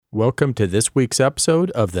Welcome to this week's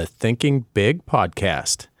episode of the Thinking Big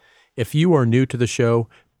podcast. If you are new to the show,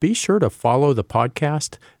 be sure to follow the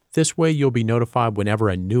podcast. This way you'll be notified whenever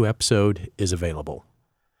a new episode is available.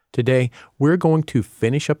 Today, we're going to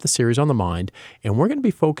finish up the series on the mind, and we're going to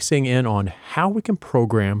be focusing in on how we can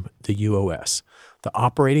program the UOS, the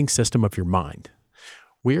operating system of your mind.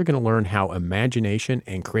 We are going to learn how imagination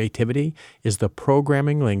and creativity is the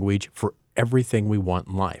programming language for everything we want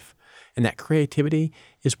in life. And that creativity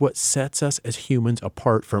is what sets us as humans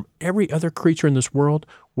apart from every other creature in this world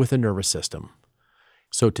with a nervous system.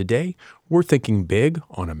 So today, we're thinking big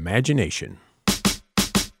on imagination.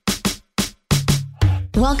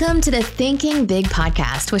 Welcome to the Thinking Big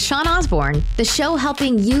podcast with Sean Osborne, the show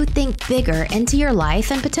helping you think bigger into your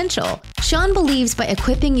life and potential. Sean believes by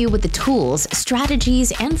equipping you with the tools,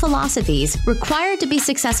 strategies, and philosophies required to be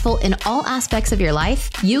successful in all aspects of your life,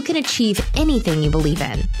 you can achieve anything you believe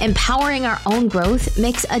in. Empowering our own growth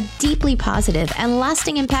makes a deeply positive and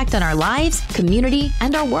lasting impact on our lives, community,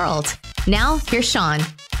 and our world. Now, here's Sean.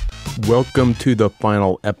 Welcome to the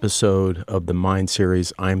final episode of the Mind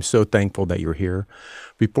series. I'm so thankful that you're here.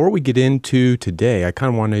 Before we get into today, I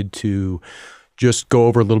kind of wanted to just go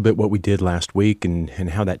over a little bit what we did last week and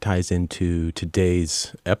how that ties into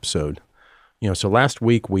today's episode. So last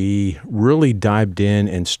week we really dived in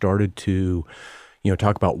and started to,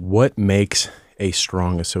 talk about what makes a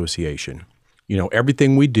strong association.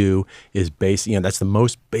 Everything we do is based, that's the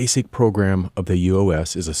most basic program of the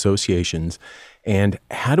UOS is associations. And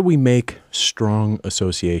how do we make strong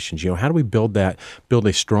associations? How do we build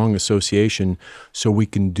a strong association so we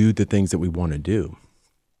can do the things that we want to do?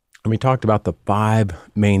 And we talked about the 5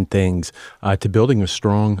 main things to building a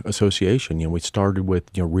strong association. We started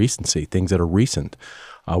with, recency, things that are recent.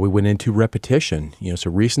 We went into repetition. So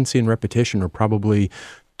recency and repetition are probably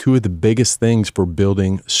 2 of the biggest things for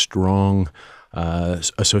building strong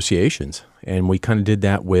associations. And we kind of did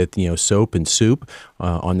that with, soap and soup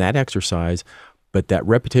on that exercise. But that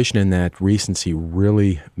repetition and that recency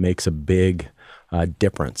really makes a big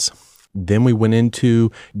difference. Then we went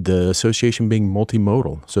into the association being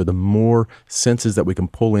multimodal. So the more senses that we can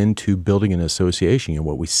pull into building an association,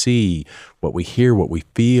 what we see, what we hear, what we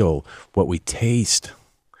feel, what we taste,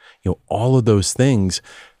 all of those things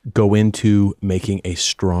go into making a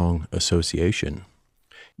strong association.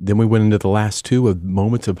 Then we went into the last 2 of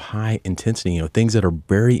moments of high intensity, things that are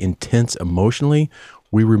very intense emotionally.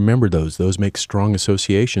 We remember those. Those make strong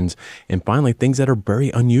associations. And finally, things that are very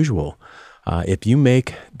unusual. If you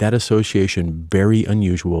make that association very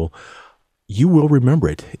unusual, you will remember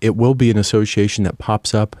it. It will be an association that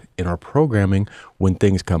pops up in our programming when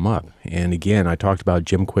things come up. And again, I talked about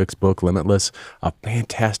Jim Kwik's book, Limitless, a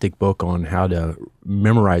fantastic book on how to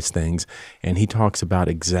memorize things. And he talks about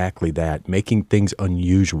exactly that, making things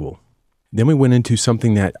unusual. Then we went into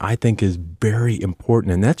something that I think is very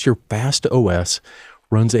important, and that's your FastOS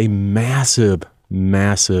runs a massive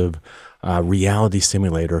reality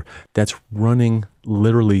simulator that's running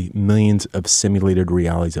literally millions of simulated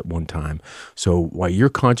realities at one time. So while you're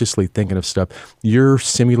consciously thinking of stuff, your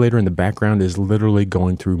simulator in the background is literally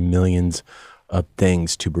going through millions of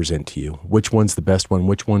things to present to you. Which one's the best one?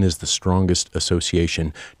 Which one is the strongest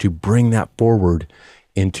association to bring that forward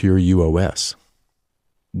into your UOS?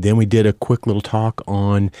 Then we did a quick little talk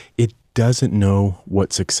on it doesn't know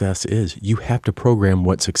what success is. You have to program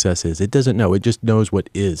what success is. It doesn't know. It just knows what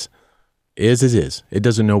is. Is. It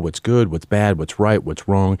doesn't know what's good, what's bad, what's right, what's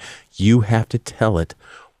wrong. You have to tell it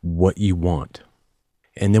what you want.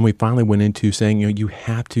 And then we finally went into saying, you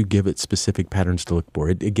have to give it specific patterns to look for.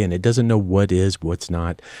 It doesn't know what is, what's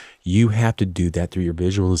not. You have to do that through your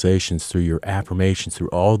visualizations, through your affirmations, through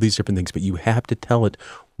all these different things. But you have to tell it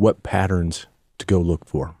what patterns to go look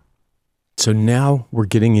for. So now we're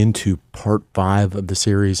getting into part 5 of the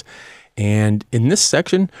series. And in this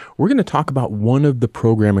section, we're going to talk about one of the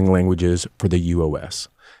programming languages for the UOS.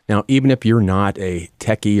 Now, even if you're not a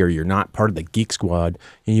techie or you're not part of the Geek Squad,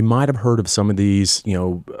 you might have heard of some of these,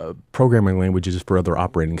 programming languages for other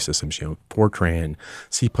operating systems, Fortran,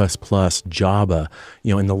 C++, Java,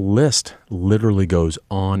 and the list literally goes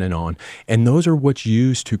on. And those are what's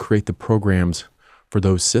used to create the programs for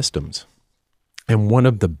those systems. And one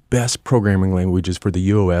of the best programming languages for the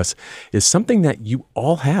UOS is something that you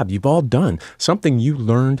all have, you've all done, something you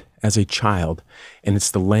learned as a child, and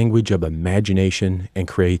it's the language of imagination and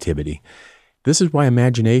creativity. This is why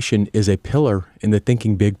imagination is a pillar in the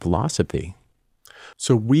Thinking Big philosophy.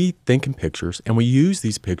 So we think in pictures, and we use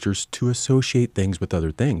these pictures to associate things with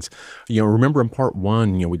other things. Remember in part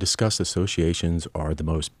 1, we discussed associations are the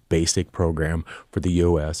most basic program for the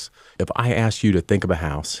UOS. If I asked you to think of a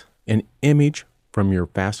house, an image from your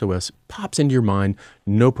FastOS pops into your mind,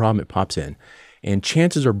 no problem, it pops in. And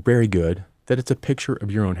chances are very good that it's a picture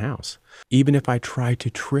of your own house. Even if I try to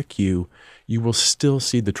trick you, you will still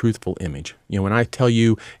see the truthful image. When I tell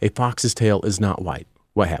you a fox's tail is not white,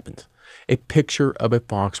 what happens? A picture of a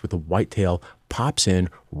fox with a white tail pops in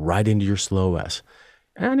right into your SlowOS.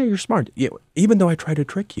 And I know you're smart, even though I try to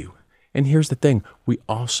trick you. And here's the thing, we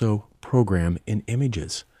also program in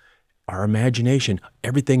images. Our imagination,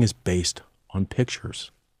 everything is based on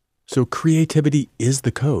pictures. So creativity is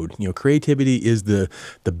the code. Creativity is the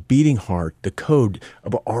beating heart, the code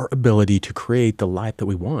of our ability to create the life that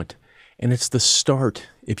we want. And it's the start.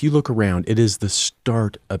 If you look around, it is the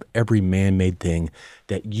start of every man-made thing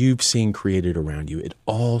that you've seen created around you. It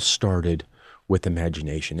all started with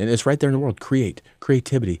imagination. And it's right there in the world.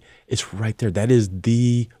 Creativity, it's right there. That is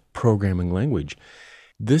the programming language.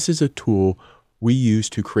 This is a tool we use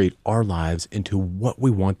to create our lives into what we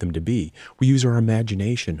want them to be. We use our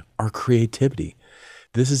imagination, our creativity.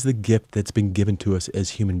 This is the gift that's been given to us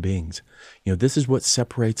as human beings. This is what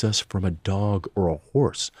separates us from a dog or a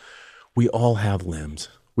horse. We all have limbs.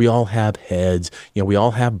 We all have heads. We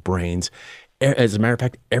all have brains. As a matter of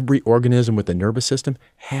fact, every organism with a nervous system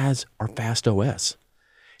has our FastOS.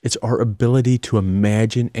 It's our ability to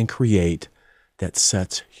imagine and create that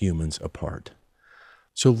sets humans apart.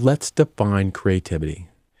 So let's define creativity.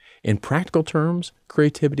 In practical terms,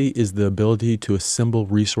 creativity is the ability to assemble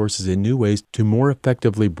resources in new ways to more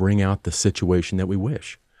effectively bring out the situation that we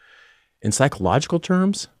wish. In psychological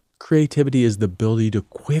terms, creativity is the ability to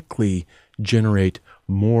quickly generate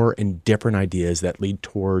more and different ideas that lead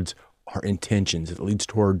towards our intentions. It leads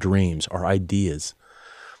to our dreams, our ideas.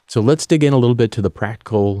 So let's dig in a little bit to the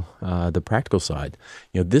practical side.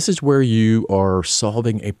 This is where you are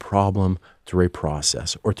solving a problem through a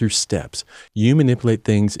process or through steps. You manipulate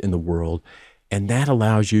things in the world, and that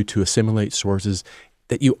allows you to assimilate sources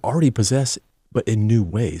that you already possess, but in new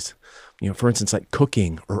ways. For instance, like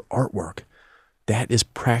cooking or artwork. That is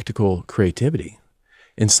practical creativity.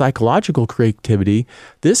 In psychological creativity,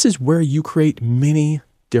 this is where you create many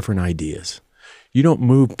different ideas. You don't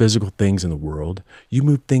move physical things in the world. You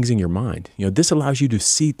move things in your mind. This allows you to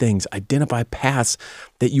see things, identify paths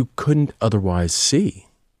that you couldn't otherwise see.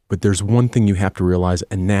 But there's one thing you have to realize,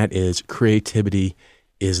 and that is creativity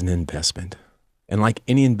is an investment. And like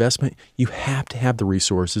any investment, you have to have the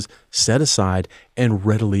resources set aside and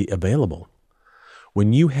readily available.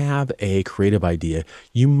 When you have a creative idea,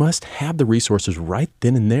 you must have the resources right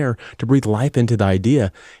then and there to breathe life into the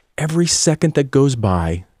idea. Every second that goes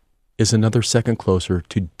by is another second closer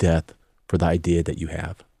to death for the idea that you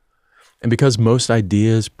have. And because most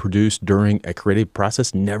ideas produced during a creative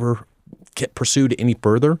process never get pursued any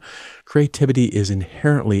further, creativity is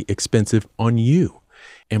inherently expensive on you.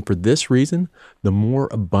 And for this reason, the more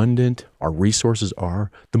abundant our resources are,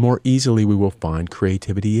 the more easily we will find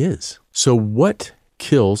creativity is. So what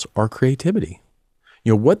kills our creativity?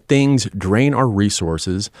 What things drain our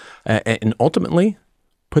resources and ultimately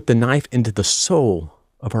put the knife into the soul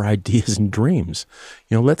of our ideas and dreams?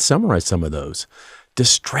 Let's summarize some of those.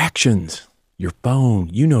 Distractions, your phone,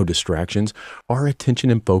 distractions, our attention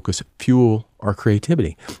and focus fuel our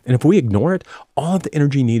creativity. And if we ignore it, all of the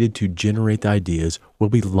energy needed to generate the ideas will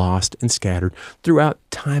be lost and scattered throughout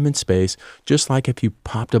time and space, just like if you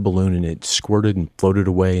popped a balloon and it squirted and floated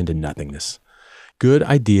away into nothingness. Good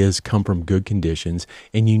ideas come from good conditions,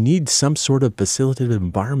 and you need some sort of facilitative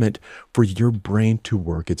environment for your brain to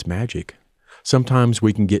work its magic. Sometimes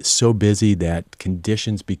we can get so busy that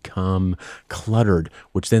conditions become cluttered,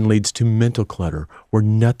 which then leads to mental clutter, where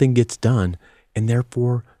nothing gets done, and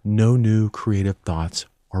therefore no new creative thoughts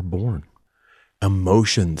are born.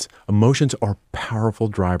 Emotions are powerful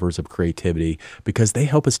drivers of creativity because they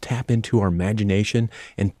help us tap into our imagination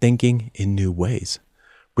and thinking in new ways.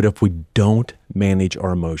 But if we don't manage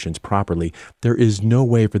our emotions properly, there is no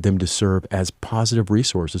way for them to serve as positive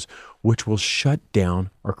resources, which will shut down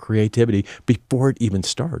our creativity before it even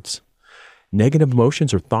starts. Negative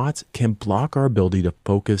emotions or thoughts can block our ability to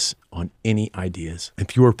focus on any ideas.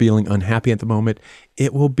 If you are feeling unhappy at the moment,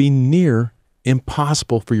 it will be near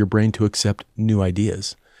impossible for your brain to accept new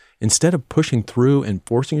ideas. Instead of pushing through and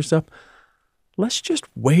forcing yourself, let's just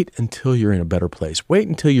wait until you're in a better place. Wait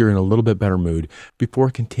until you're in a little bit better mood before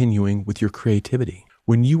continuing with your creativity.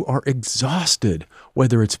 When you are exhausted,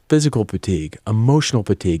 whether it's physical fatigue, emotional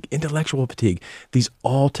fatigue, intellectual fatigue, these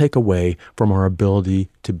all take away from our ability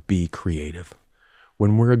to be creative.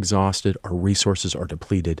 When we're exhausted, our resources are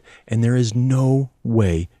depleted, and there is no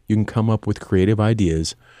way you can come up with creative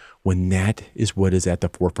ideas when that is what is at the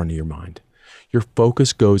forefront of your mind. Your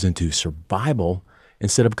focus goes into survival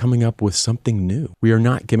instead of coming up with something new. We are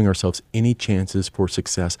not giving ourselves any chances for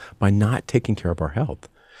success by not taking care of our health.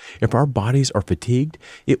 If our bodies are fatigued,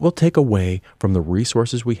 it will take away from the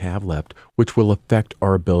resources we have left, which will affect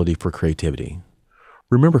our ability for creativity.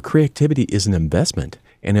 Remember, creativity is an investment,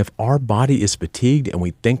 and if our body is fatigued and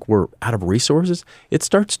we think we're out of resources, it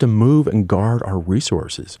starts to move and guard our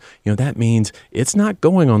resources. That means it's not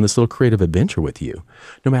going on this little creative adventure with you.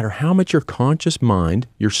 No matter how much your conscious mind,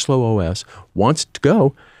 your slow OS, wants to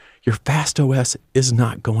go, your fast OS is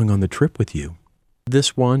not going on the trip with you.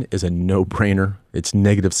 This one is a no-brainer. It's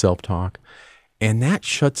negative self-talk. And that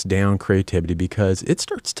shuts down creativity because it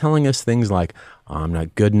starts telling us things like, I'm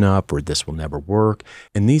not good enough, or this will never work.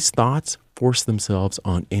 And these thoughts force themselves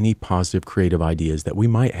on any positive creative ideas that we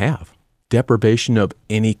might have. Deprivation of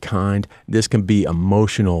any kind, this can be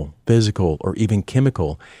emotional, physical, or even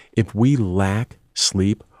chemical. If we lack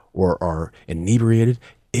sleep or are inebriated,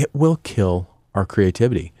 it will kill our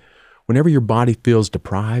creativity. Whenever your body feels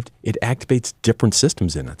deprived, it activates different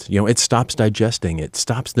systems in it. It stops digesting, it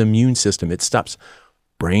stops the immune system, it stops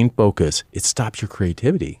brain focus, it stops your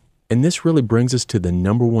creativity. And this really brings us to the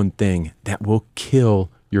number one thing that will kill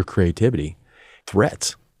your creativity: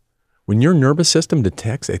 threats. When your nervous system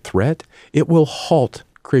detects a threat, it will halt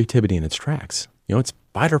creativity in its tracks. It's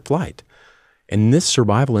fight or flight. And this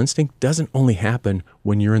survival instinct doesn't only happen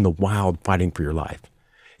when you're in the wild fighting for your life.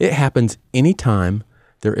 It happens anytime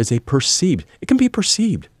there is a perceived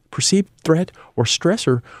threat or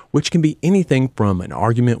stressor, which can be anything from an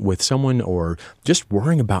argument with someone or just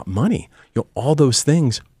worrying about money. All those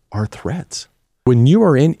things are threats. When you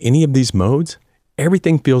are in any of these modes,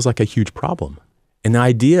 everything feels like a huge problem. And the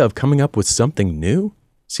idea of coming up with something new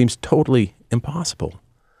seems totally impossible.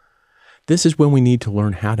 This is when we need to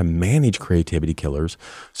learn how to manage creativity killers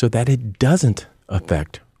so that it doesn't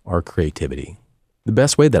affect our creativity. The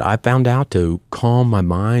best way that I found out to calm my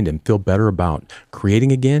mind and feel better about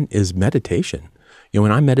creating again is meditation.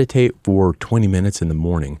 When I meditate for 20 minutes in the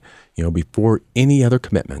morning, before any other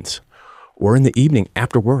commitments, or in the evening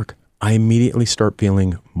after work, I immediately start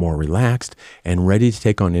feeling more relaxed and ready to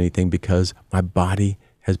take on anything because my body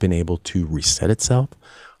has been able to reset itself.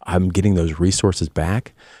 I'm getting those resources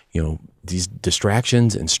back. These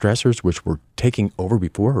distractions and stressors which were taking over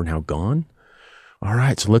before are now gone. All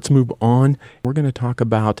right, so let's move on. We're going to talk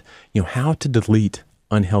about, how to delete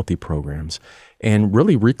unhealthy programs and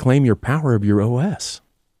really reclaim your power of your OS.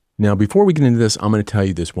 Now, before we get into this, I'm going to tell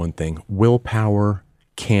you this one thing. Willpower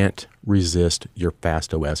can't resist your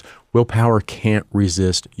fast OS. Willpower can't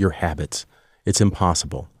resist your habits. It's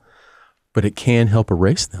impossible, but it can help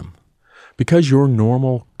erase them. Because your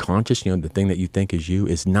normal conscious, the thing that you think is you,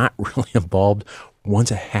 is not really involved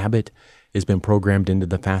once a habit has been programmed into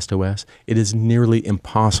the fast OS, it is nearly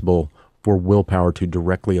impossible for willpower to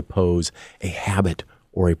directly oppose a habit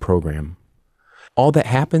or a program. All that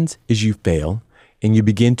happens is you fail and you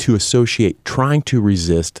begin to associate trying to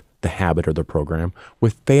resist the habit or the program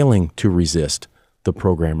with failing to resist the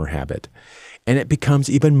program or habit. And it becomes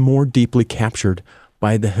even more deeply captured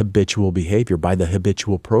by the habitual behavior, by the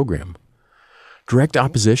habitual program. Direct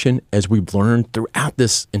opposition, as we've learned throughout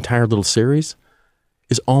this entire little series,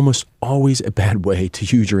 is almost always a bad way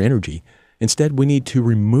to use your energy. Instead, we need to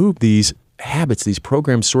remove these habits, these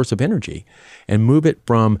programmed source of energy, and move it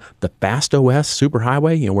from the fast OS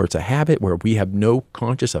superhighway, where it's a habit, where we have no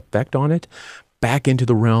conscious effect on it, back into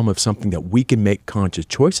the realm of something that we can make conscious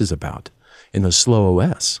choices about in the slow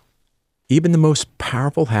OS. Even the most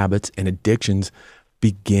powerful habits and addictions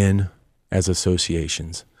begin as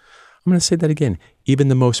associations. I'm going to say that again. Even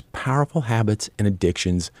the most powerful habits and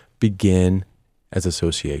addictions begin as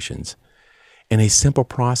associations. And a simple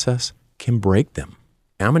process can break them.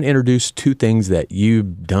 I'm going to introduce two things that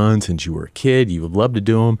you've done since you were a kid. You would love to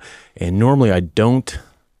do them. And normally I don't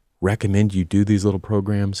recommend you do these little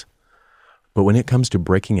programs. But when it comes to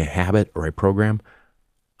breaking a habit or a program,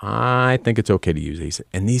 I think it's okay to use these.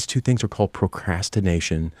 And these two things are called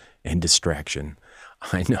procrastination and distraction.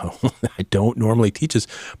 I know I don't normally teach this,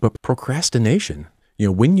 but procrastination,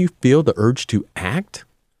 when you feel the urge to act,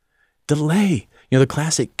 delay. The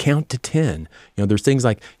classic count to 10. There's things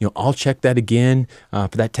like, I'll check that again for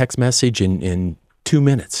that text message in 2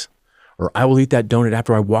 minutes. Or I will eat that donut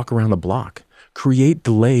after I walk around the block. Create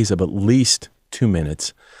delays of at least 2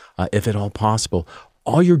 minutes, if at all possible.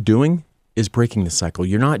 All you're doing is breaking the cycle.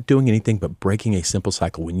 You're not doing anything but breaking a simple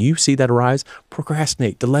cycle. When you see that arise,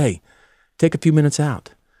 procrastinate, delay. Take a few minutes out.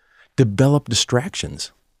 Develop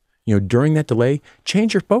distractions. During that delay,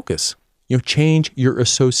 change your focus. Change your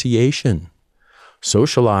association.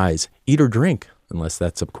 Socialize, eat or drink, unless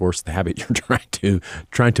that's, of course, the habit you're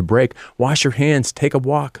trying to break. Wash your hands, take a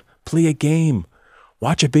walk, play a game,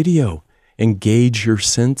 Watch a video. Engage your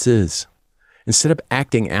senses. Instead of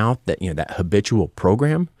acting out that habitual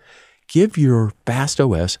program, give your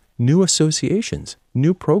FastOS new associations,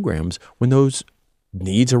 new programs when those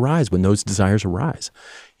needs arise, when those desires arise.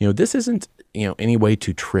 This isn't, any way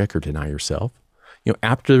to trick or deny yourself.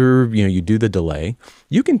 After, you do the delay,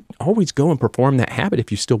 you can always go and perform that habit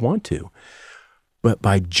if you still want to. But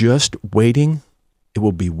by just waiting, it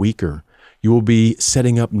will be weaker. You will be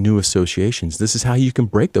setting up new associations. This is how you can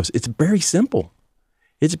break those. It's very simple.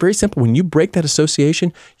 It's very simple. When you break that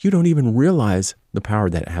association, you don't even realize the power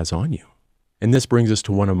that it has on you. And this brings us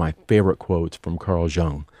to one of my favorite quotes from Carl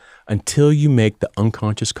Jung. Until you make the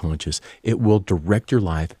unconscious conscious, it will direct your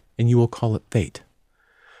life and you will call it fate.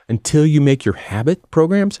 Until you make your habit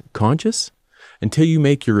programs conscious, until you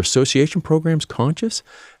make your association programs conscious,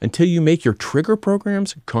 until you make your trigger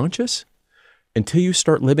programs conscious, until you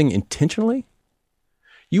start living intentionally,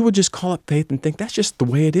 you will just call it faith and think that's just the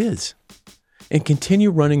way it is. And continue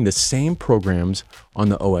running the same programs on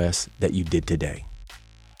the OS that you did today.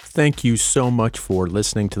 Thank you so much for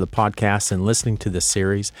listening to the podcast and listening to this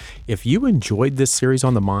series. If you enjoyed this series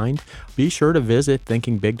on the mind, be sure to visit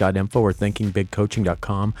thinkingbig.info or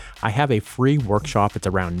thinkingbigcoaching.com. I have a free workshop. It's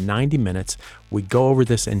around 90 minutes. We go over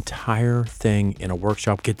this entire thing in a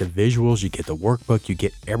workshop, get the visuals, you get the workbook, you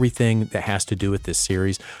get everything that has to do with this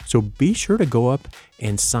series. So be sure to go up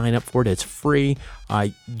and sign up for it. It's free.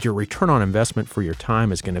 Your return on investment for your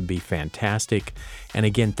time is going to be fantastic. And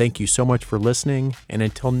again, thank you so much for listening. And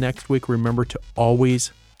until next week, remember to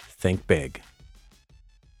always think big.